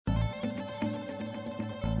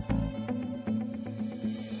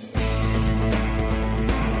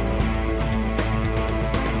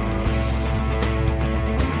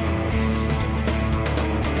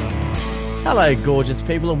Hello, gorgeous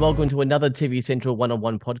people, and welcome to another TV Central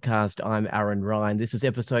one-on-one podcast. I'm Aaron Ryan. This is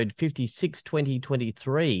episode 56,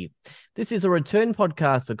 2023. This is a return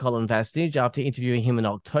podcast for Colin Fassnidge after interviewing him in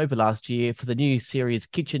October last year for the new series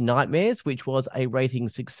Kitchen Nightmares, which was a rating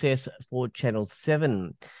success for Channel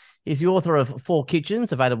 7. He's the author of Four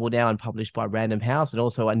Kitchens, available now and published by Random House, and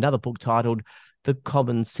also another book titled The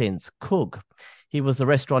Common Sense Cook. He was the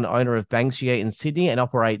restaurant owner of Banksia in Sydney and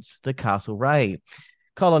operates the Castle Ray.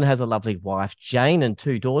 Colin has a lovely wife, Jane, and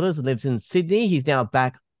two daughters and lives in Sydney. He's now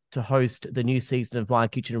back to host the new season of My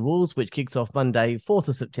Kitchen Rules, which kicks off Monday, 4th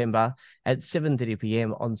of September at 7:30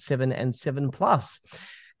 p.m. on 7 and 7 Plus.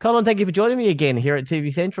 Colin, thank you for joining me again here at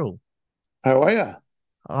TV Central. How are you?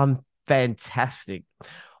 I'm fantastic.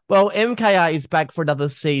 Well, MKR is back for another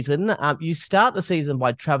season. You start the season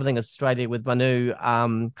by traveling Australia with Manu,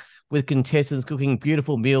 with contestants cooking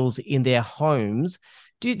beautiful meals in their homes.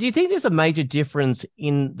 Do you think there's a major difference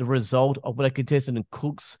in the result of what a contestant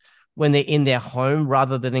cooks when they're in their home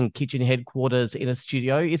rather than in kitchen headquarters in a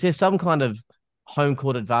studio? Is there some kind of home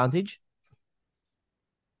court advantage?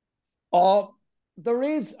 Oh, there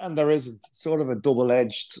is and there isn't. Sort of a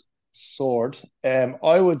double-edged sword.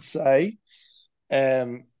 I would say,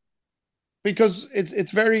 um, because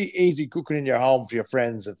it's very easy cooking in your home for your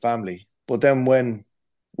friends and family. But then when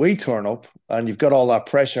we turn up and you've got all that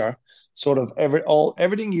pressure, sort of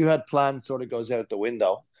everything you had planned sort of goes out the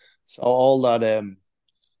window. So all that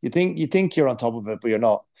you think you're on top of it, but you're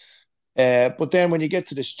not. But then when you get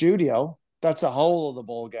to the studio, that's a whole other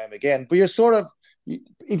ball game again. But you're sort of,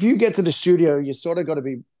 if you get to the studio, you sort of got to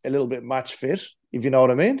be a little bit match fit, if you know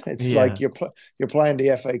what I mean. It's Yeah. like you're playing the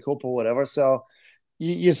FA Cup or whatever. So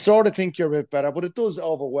you sort of think you're a bit better, but it does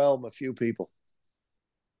overwhelm a few people.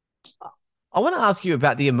 I want to ask you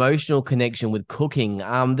about the emotional connection with cooking.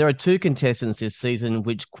 There are two contestants this season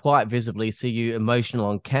which quite visibly see you emotional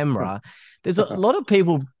on camera. There's a lot of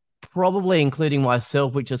people, probably including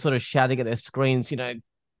myself, which are sort of shouting at their screens,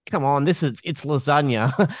 come on, it's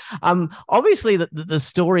lasagna. Obviously the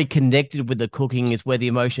story connected with the cooking is where the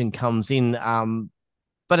emotion comes in.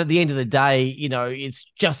 But at the end of the day, it's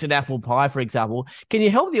just an apple pie, for example. Can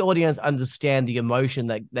you help the audience understand the emotion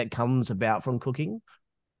that comes about from cooking?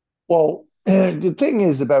 Well, the thing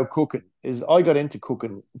is about cooking is I got into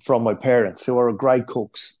cooking from my parents who are great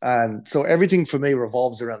cooks. And so everything for me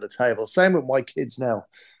revolves around the table. Same with my kids now.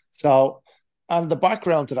 So, and the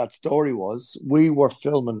background to that story was we were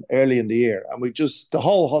filming early in the year and the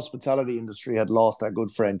whole hospitality industry had lost our good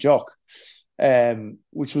friend Jock,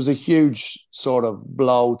 which was a huge sort of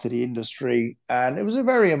blow to the industry. And it was a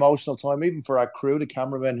very emotional time, even for our crew, the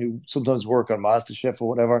cameramen who sometimes work on MasterChef or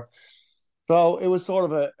whatever. So it was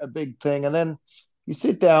sort of a big thing. And then you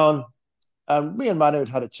sit down, and me and Manu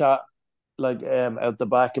had a chat like out the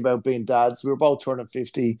back about being dads. We were both turning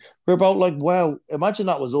 50. We were both like, wow, imagine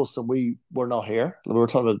that was us and we were not here. We were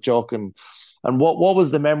talking about Jock and what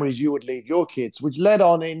was the memories you would leave your kids, which led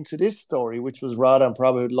on into this story, which was Rada and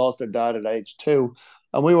Prabha who'd lost their dad at age 2.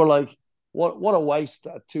 And we were like, what a waste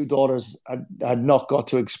that two daughters had not got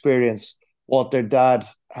to experience what their dad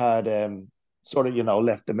had sort of,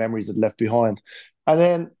 left the memories it left behind. And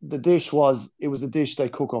then it was a dish they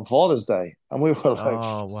cook on Father's Day. And we were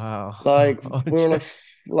Oh, wow. like, Oh, we were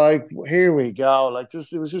like, here we go.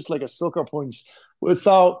 It was just like a sucker punch.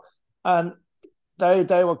 So, and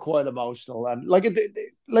they were quite emotional. And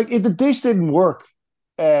if the dish didn't work,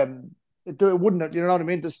 it wouldn't, you know what I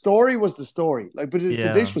mean? The story was the story. Like, but if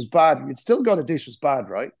the dish yeah. was bad, you'd still got a dish was bad,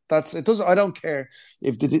 right? It doesn't, I don't care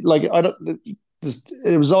if like, I don't,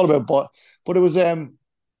 it was all about, but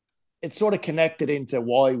it sort of connected into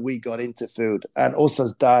why we got into food and us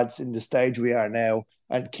as dads in the stage we are now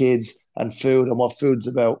and kids and food and what food's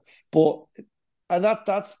about. But and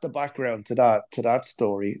that's the background to that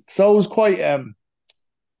story. So it was quite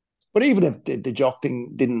but even if the jock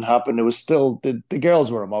thing didn't happen, it was still the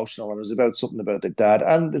girls were emotional and it was about something about the dad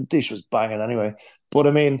and the dish was banging anyway. But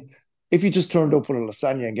I mean, if you just turned up with a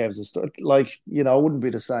lasagna and gave us a story, like, it wouldn't be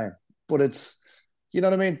the same. But it's you know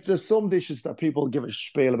what I mean? There's some dishes that people give a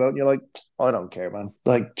spiel about, and you're like, I don't care, man.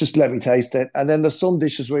 Like, just let me taste it. And then there's some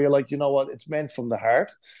dishes where you're like, you know what? It's meant from the heart.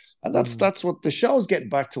 And that's Mm. that's what the show's getting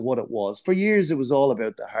back to what it was. For years, it was all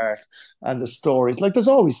about the heart and the stories. Like, there's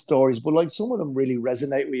always stories, but like some of them really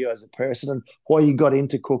resonate with you as a person and why you got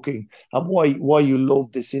into cooking and why you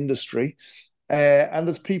love this industry. And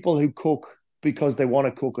there's people who cook because they want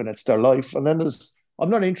to cook and it's their life. And then I'm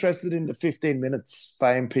not interested in the 15 minutes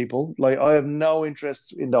fame people. Like, I have no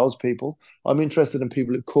interest in those people. I'm interested in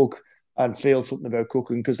people who cook and feel something about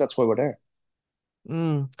cooking because that's why we're there.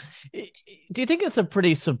 Mm. Do you think it's a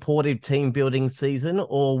pretty supportive team building season,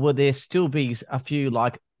 or will there still be a few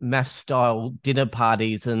like mass style dinner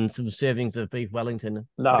parties and some servings of beef Wellington.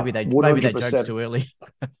 No, Maybe that joke's 100%. too early.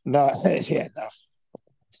 No, yeah, no.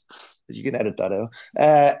 You can edit that out.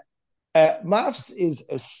 Maths is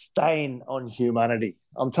a stain on humanity.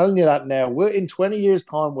 I'm telling you that now. We're in 20 years'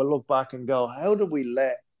 time, we'll look back and go, how did we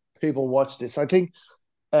let people watch this? I think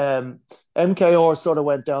MKR sort of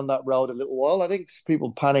went down that road a little while. I think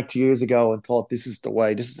people panicked years ago and thought this is the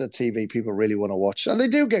way, this is the TV people really want to watch. And they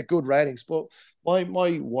do get good ratings, but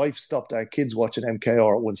my wife stopped our kids watching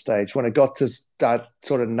MKR at one stage when it got to that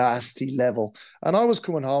sort of nasty level. And I was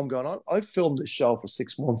coming home going, I filmed this show for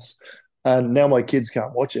 6 months and now my kids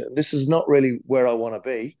can't watch it. This is not really where I want to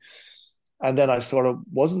be. And then I sort of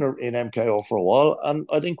wasn't in MKR for a while. And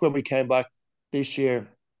I think when we came back this year,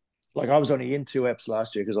 like I was only in 2 eps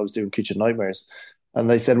last year because I was doing Kitchen Nightmares. And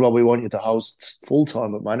they said, well, we want you to host full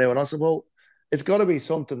time at Manu. And I said, well, it's got to be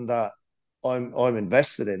something that I'm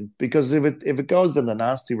invested in because if it goes down the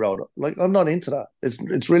nasty road, like I'm not into that.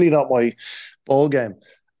 It's really not my ball game.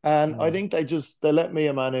 And I think they let me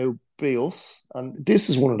and Manu be us. And this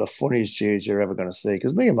is one of the funniest years you're ever going to see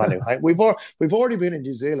because me and Manu, we've already been in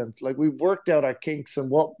New Zealand. Like we've worked out our kinks and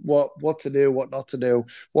what to do, what not to do,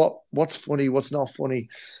 what's funny, what's not funny.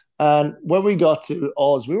 And when we got to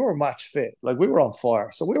Oz, we were match fit. Like we were on fire.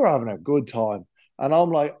 So we were having a good time. And I'm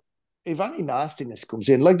like, if any nastiness comes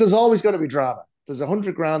in, like there's always going to be drama. There's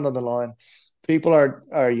 100 grand on the line. People are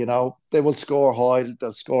they will score high,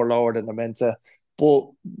 they'll score lower than they're meant to. But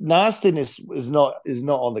nastiness is not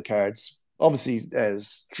on the cards. Obviously,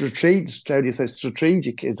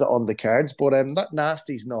 strategic is on the cards, but that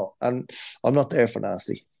nasty's not. And I'm not there for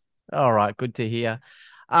nasty. All right, good to hear.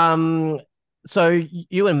 So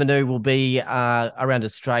you and Manu will be around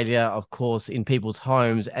Australia, of course, in people's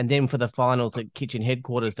homes, and then for the finals at kitchen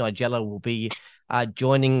headquarters, Nigella will be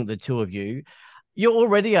joining the two of you. You're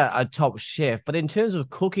already a top chef, but in terms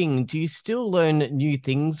of cooking, do you still learn new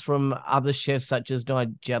things from other chefs such as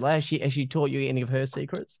Nigella? Has she taught you any of her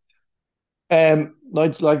secrets? Like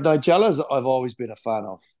Nigella's, I've always been a fan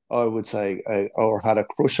of. I would say, or had a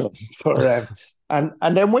crush on. For and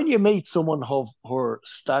then when you meet someone of her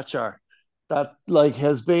stature, that like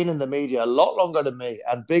has been in the media a lot longer than me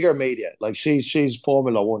and bigger media. Like she's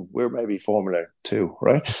Formula One, we're maybe Formula Two,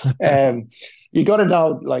 right? You got to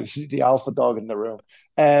know like she's the alpha dog in the room.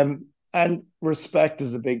 And respect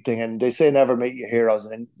is the big thing. And they say never meet your heroes,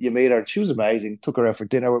 and you meet her. She was amazing. Took her out for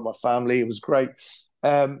dinner with my family. It was great.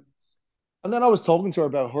 Um, and then I was talking to her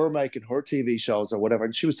about her making her TV shows or whatever,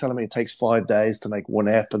 and she was telling me it takes 5 days to make one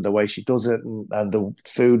ep, and the way she does it, and the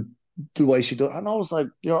food, the way she does it. And I was like,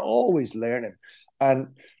 you're always learning.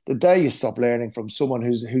 And the day you stop learning from someone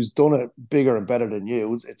who's done it bigger and better than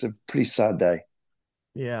you, it's a pretty sad day.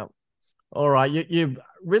 Yeah. All right. You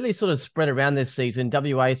really sort of spread around this season.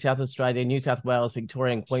 WA, South Australia, New South Wales,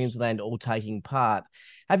 Victoria, and Queensland all taking part.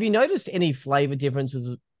 Have you noticed any flavour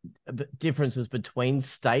differences between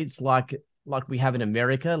states like we have in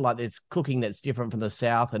America? Like there's cooking that's different from the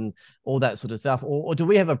South and all that sort of stuff, or do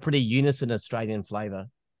we have a pretty unison Australian flavour?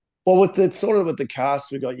 Well, with the sort of with the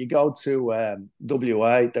cast we got, you go to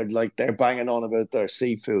WA, they're banging on about their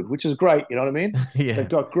seafood, which is great. You know what I mean? They've Yeah.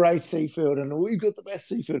 got great seafood, and we've got the best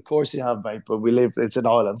seafood. Of course, you have, mate. But it's an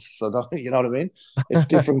island, so you know what I mean. It's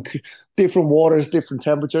different waters, different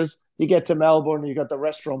temperatures. You get to Melbourne, you got the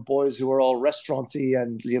restaurant boys who are all restauranty,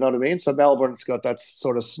 and you know what I mean. So Melbourne's got that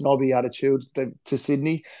sort of snobby attitude to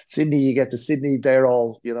Sydney. Sydney, you get to Sydney, they're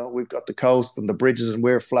all we've got the coast and the bridges, and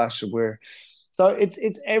we're flash, and we're so it's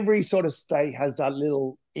every sort of state has that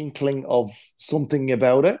little inkling of something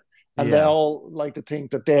about it, and they Yeah. all like to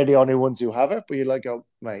think that they're the only ones who have it. But you're like, oh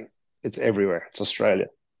mate, it's everywhere. It's Australia.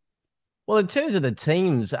 Well, in terms of the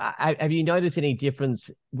teams, have you noticed any difference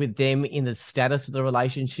with them in the status of the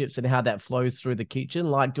relationships and how that flows through the kitchen?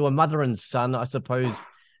 Like, do a mother and son, I suppose,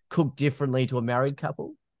 cook differently to a married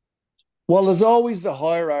couple? Well, there's always a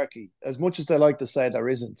hierarchy, as much as they like to say there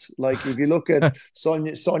isn't. Like if you look at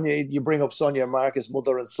Sonia, you bring up Sonia and Marcus,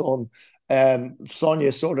 mother and son.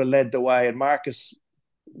 Sonia sort of led the way, and Marcus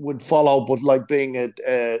would follow, but like being a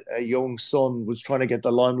young son, was trying to get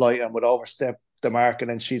the limelight and would overstep the mark, and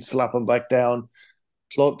then she'd slap him back down.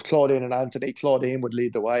 Claudine and Anthony. Claudine would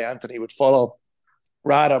lead the way. Anthony would follow.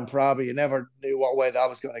 Rad and Pravi, you never knew what way that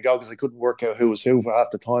was going to go because I couldn't work out who was who for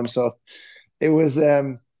half the time. So it was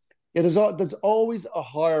yeah, there's always a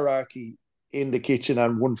hierarchy in the kitchen,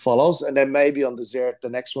 and one follows, and then maybe on dessert, the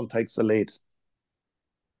next one takes the lead.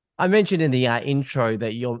 I mentioned in the intro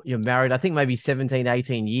that you're married, I think maybe 17,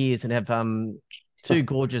 18 years and have two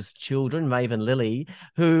gorgeous children, Maeve and Lily,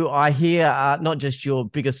 who I hear are not just your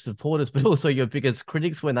biggest supporters, but also your biggest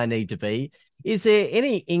critics when they need to be. Is there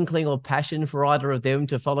any inkling or passion for either of them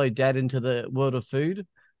to follow dad into the world of food?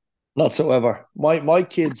 Not so ever. My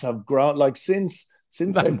kids have grown like since they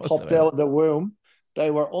None popped whatsoever. out of the womb, they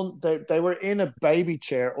were in a baby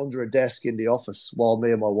chair under a desk in the office while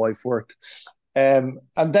me and my wife worked. And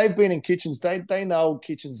they've been in kitchens. They know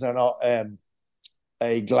kitchens are not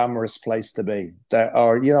a glamorous place to be. They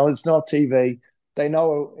are, it's not TV. They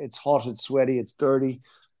know it's hot, it's sweaty, it's dirty.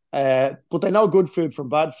 But they know good food from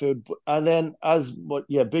bad food. And then,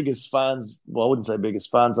 biggest fans. Well, I wouldn't say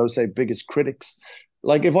biggest fans. I would say biggest critics.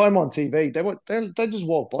 Like if I'm on TV, they just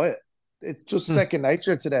walk by it. It's just second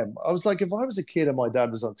nature to them. I was like, if I was a kid and my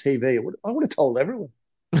dad was on TV, I would have told everyone.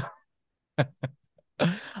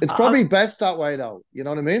 It's I, probably best that way, though. You know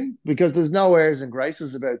what I mean? Because there's no airs and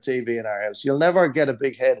graces about TV in our house. You'll never get a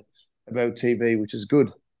big head about TV, which is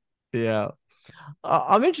good. yeah.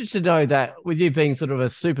 I'm interested to know that with you being sort of a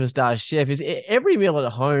superstar chef, is every meal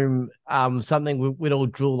at home something we'd all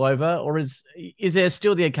drool over, or is there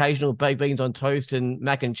still the occasional baked beans on toast and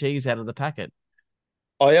mac and cheese out of the packet?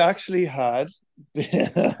 I actually had,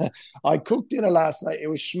 I cooked dinner last night. It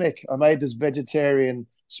was schmick. I made this vegetarian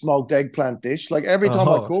smoked eggplant dish. Like every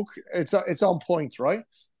time I Oh, cook, it's on point, right?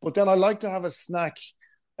 But then I like to have a snack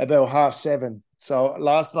about 7:30. So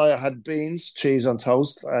last night I had beans, cheese on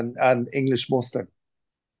toast, and English mustard.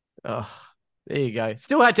 oh, there you go.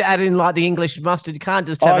 Still had to add in like the English mustard. You can't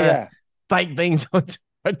just have Oh a yeah, baked beans on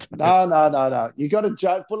no, toast. no, no, no. You got to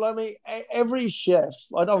judge. But I mean, every chef,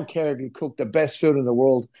 I don't care if you cook the best food in the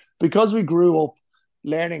world, because we grew up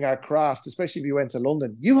learning our craft, especially if you went to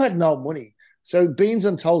London, you had no money. So beans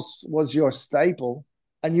and toast was your staple,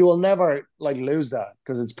 and you will never like lose that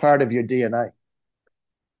because it's part of your DNA.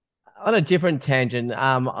 On a different tangent,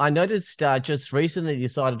 I noticed just recently you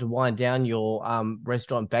decided to wind down your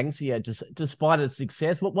restaurant Banksia just despite its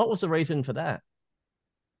success. What was the reason for that?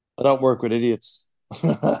 I don't work with idiots.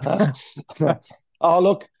 Oh,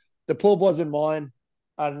 look, the pub wasn't mine,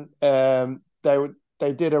 and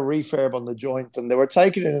they did a refurb on the joint, and they were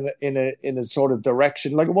taking it in a sort of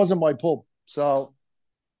direction like it wasn't my pub, so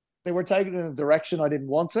they were taking it in a direction I didn't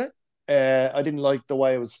want it. I didn't like the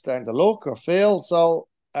way it was starting to look or feel. So,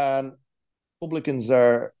 and publicans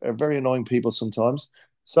are very annoying people sometimes.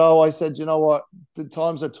 So I said, you know what, the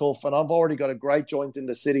times are tough, and I've already got a great joint in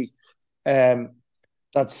the city. Um,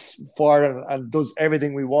 that's fire and does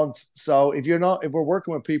everything we want. So if we're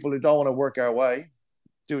working with people who don't want to work our way,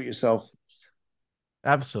 do it yourself.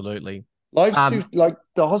 Absolutely. Life's too Um, like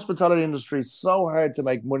the hospitality industry is so hard to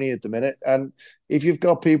make money at the minute, and if you've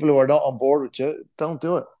got people who are not on board with you, don't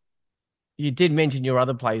do it. you did mention your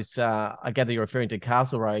other place. I gather you're referring to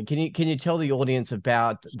Castle Road. Can you tell the audience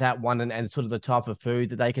about that one and sort of the type of food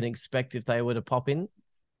that they can expect if they were to pop in?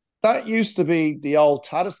 That used to be the old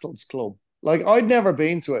Tattersalls Club. Like I'd never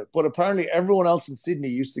been to it, but apparently everyone else in Sydney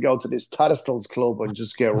used to go to this Tattersalls Club and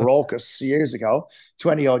just get raucous years ago,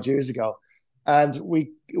 20 odd years ago. And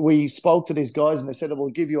we spoke to these guys and they said, we'll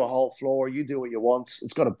give you a whole floor. You do what you want.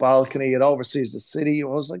 It's got a balcony. It oversees the city. I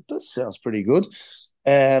was like, this sounds pretty good.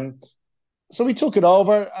 Um, so we took it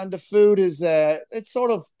over, and the food is it's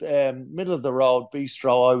sort of middle of the road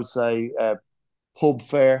bistro, I would say, pub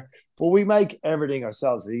fare. But we make everything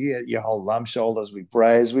ourselves. You get your whole lamb shoulders, we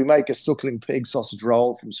braise. We make a suckling pig sausage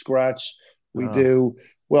roll from scratch. We Oh, do.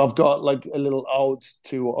 Well, I've got like a little ode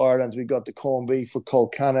to Ireland. We got the corned beef for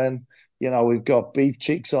Colcannon. We've got beef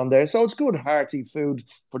cheeks on there. So it's good, hearty food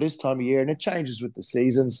for this time of year, and it changes with the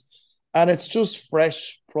seasons. And it's just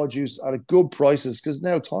fresh produce at a good prices, because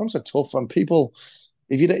now times are tough, and people,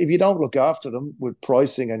 if you don't look after them with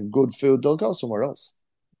pricing and good food, they'll go somewhere else.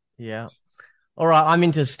 yeah. All right, I'm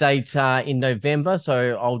interstate in November,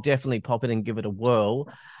 so I'll definitely pop in and give it a whirl.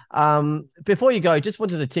 Before you go, just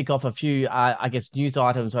wanted to tick off a few, I guess, news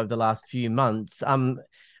items over the last few months.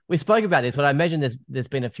 We spoke about this, but I imagine there's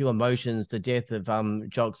been a few emotions: the death of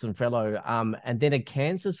Jocks and Fellow, and then a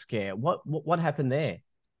cancer scare. What happened there?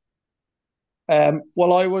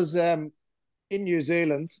 Well, I was in New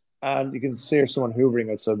Zealand, and you can see someone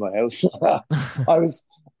hoovering outside my house. I was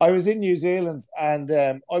I was in New Zealand, and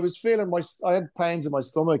I was feeling I had pains in my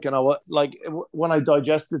stomach, and like when I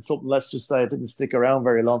digested something, let's just say it didn't stick around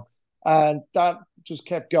very long, and that just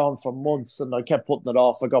kept going for months, and I kept putting it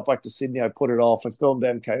off. I got back to Sydney, I put it off. I filmed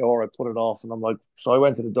MKR, I put it off, and I'm like, so I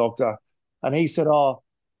went to the doctor, and he said, "Oh,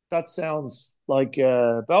 that sounds like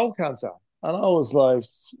bowel cancer." And I was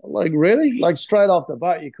like really? Like straight off the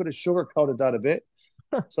bat, you could have sugarcoated that a bit.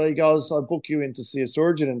 So he goes, I'll book you in to see a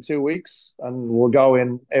surgeon in 2 weeks and we'll go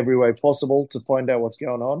in every way possible to find out what's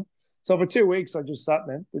going on. So for 2 weeks, I just sat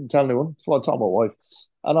in it, didn't tell anyone. Well, I told my wife.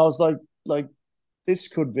 And I was like, this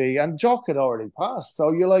could be, and Jock had already passed.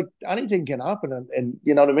 So you're like, anything can happen. And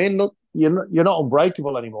you know what I mean? Look, you're not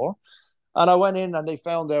unbreakable anymore. And I went in and they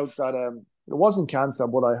found out that it wasn't cancer,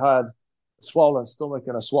 but I had a swollen stomach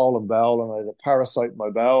and a swollen bowel and I had a parasite in my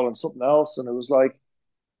bowel and something else. And it was like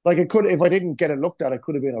it could, if I didn't get it looked at, it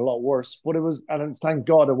could have been a lot worse. But it was, and thank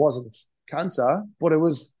God it wasn't cancer. But it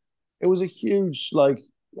was a huge like,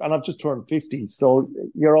 and I've just turned 50, so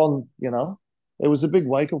you're on. It was a big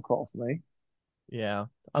wake up call for me. Yeah.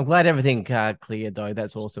 I'm glad everything cleared, though.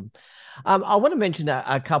 That's awesome. I want to mention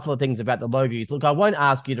a couple of things about the logos. Look, I won't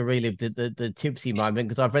ask you to relive the tipsy moment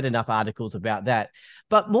because I've read enough articles about that.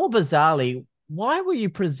 But more bizarrely, why were you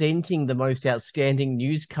presenting the most outstanding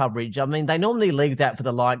news coverage? I mean, they normally leave that for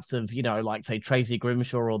the likes of, like, say, Tracy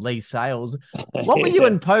Grimshaw or Lee Sales. What were you Yeah.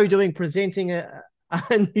 and Poe doing presenting a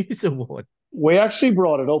news award? We actually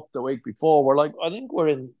brought it up the week before. We're like, I think we're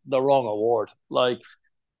in the wrong award. Like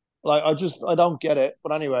I don't get it.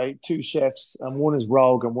 But anyway, two chefs and one is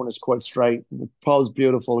rogue and one is quite straight. Paul's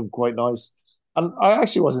beautiful and quite nice. And I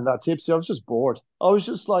actually wasn't that tipsy. I was just bored. I was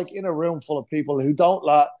just like in a room full of people who don't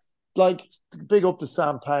like big up to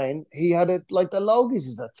Sam Payne. He had it like the Logies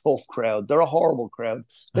is a tough crowd. They're a horrible crowd.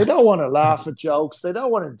 They don't want to laugh at jokes. They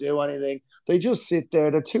don't want to do anything. They just sit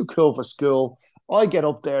there. They're too cool for school. I get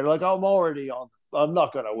up there like I'm already on. I'm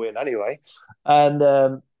not going to win anyway.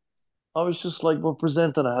 And I was just like, we're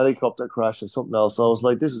presenting a helicopter crash or something else. So I was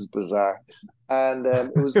like, this is bizarre. And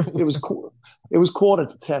it was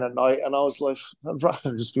 9:45 at night, and I was like, I'd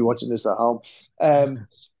rather just be watching this at home,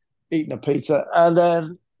 eating a pizza. And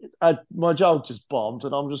then my joke just bombed,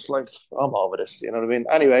 and I'm just like, I'm over this. You know what I mean?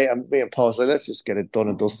 Anyway, and me and Paul was like, let's just get it done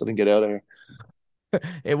and dusted and get out of here.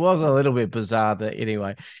 It was a little bit bizarre, but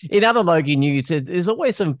anyway. In other Logie news, there's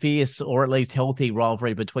always some fierce or at least healthy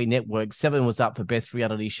rivalry between networks. Seven was up for Best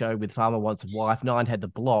Reality Show with Farmer Wants a Wife. Nine had the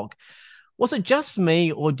block. Was it just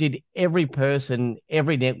me, or did every person,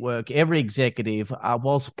 every network, every executive,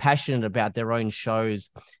 whilst passionate about their own shows,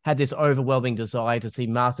 had this overwhelming desire to see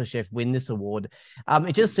MasterChef win this award?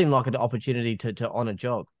 It just seemed like an opportunity to honour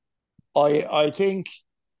Jog. I think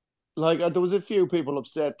like there was a few people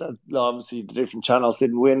upset that obviously the different channels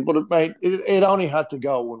didn't win, but it only had to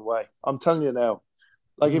go one way. I'm telling you now.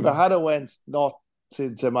 Like if it Mm. had went not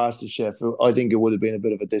to MasterChef, I think it would have been a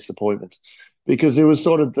bit of a disappointment because it was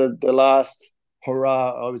sort of the last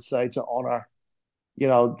hurrah, I would say, to honor,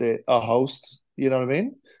 the a host. You know what I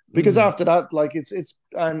mean? Because Mm. after that, like it's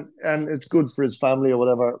and it's good for his family or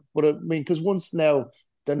whatever. But I mean, because once now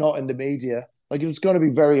they're not in the media, like it's going to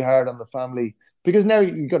be very hard on the family because now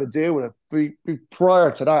you got to deal with it.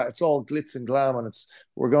 Prior to that, it's all glitz and glam, and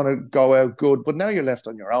we're going to go out good. But now you're left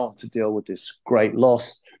on your own to deal with this great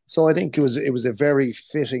loss. So I think it was a very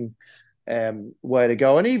fitting way to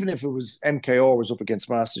go. And even if it was MKR was up against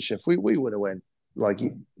MasterChef, we would have went. Like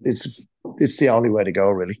it's the only way to go,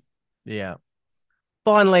 really. Yeah.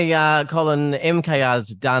 Finally, Colin,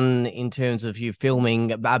 MKR's done in terms of you filming.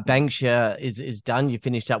 Banksia is done. You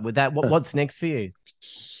finished up with that. What's next for you?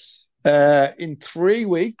 In 3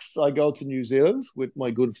 weeks, I go to New Zealand with my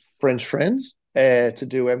good French friend to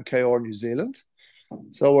do MKR New Zealand.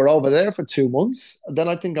 So we're over there for 2 months. And then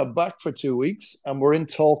I think I'm back for 2 weeks, and we're in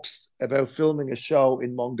talks about filming a show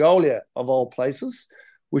in Mongolia, of all places,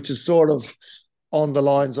 which is sort of on the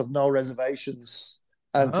lines of no reservations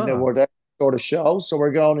and to know Oh. where that sort of show. So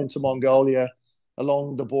we're going into Mongolia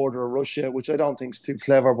along the border of Russia, which I don't think is too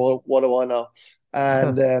clever, but what do I know?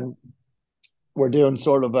 And we're doing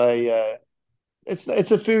sort of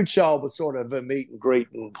it's a food show, but sort of a meet and greet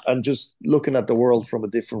and just looking at the world from a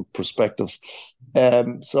different perspective.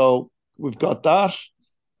 So we've got that,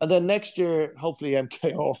 and then next year, hopefully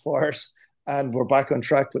MKR fires, and we're back on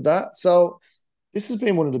track with that. So this has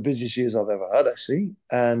been one of the busiest years I've ever had, actually,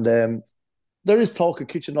 and there is talk of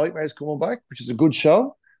Kitchen Nightmares coming back, which is a good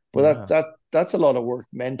show, but Yeah. that's a lot of work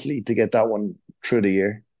mentally to get that one through the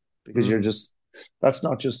year because you're Mm. just that's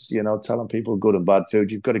not just telling people good and bad food.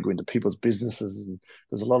 You've got to go into people's businesses, and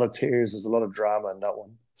there's a lot of tears, there's a lot of drama in that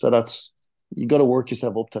one. So that's you got to work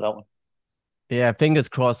yourself up to that one. Yeah, fingers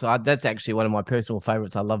crossed. That's actually one of my personal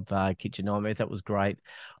favorites. I love Kitchen Nightmares. That was great.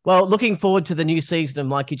 Well, looking forward to the new season of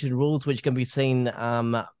My Kitchen Rules, which can be seen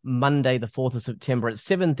Monday, the 4th of September at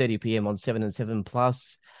 7:30 p.m. on 7 and 7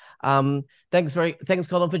 Plus. Thanks,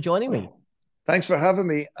 Colin, for joining me. Thanks for having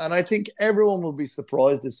me, and I think everyone will be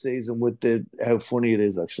surprised this season with the how funny it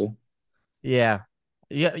is actually. Yeah,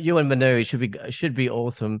 Yeah, you and Manu should be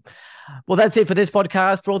awesome. Well, that's it for this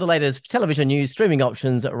podcast. For all the latest television news, streaming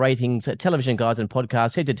options, ratings, television guides, and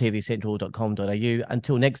podcasts, head to tvcentral.com.au.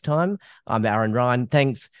 Until next time, I'm Aaron Ryan.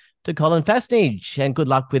 Thanks to Colin Fassnidge, and good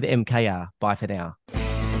luck with MKR. Bye for now.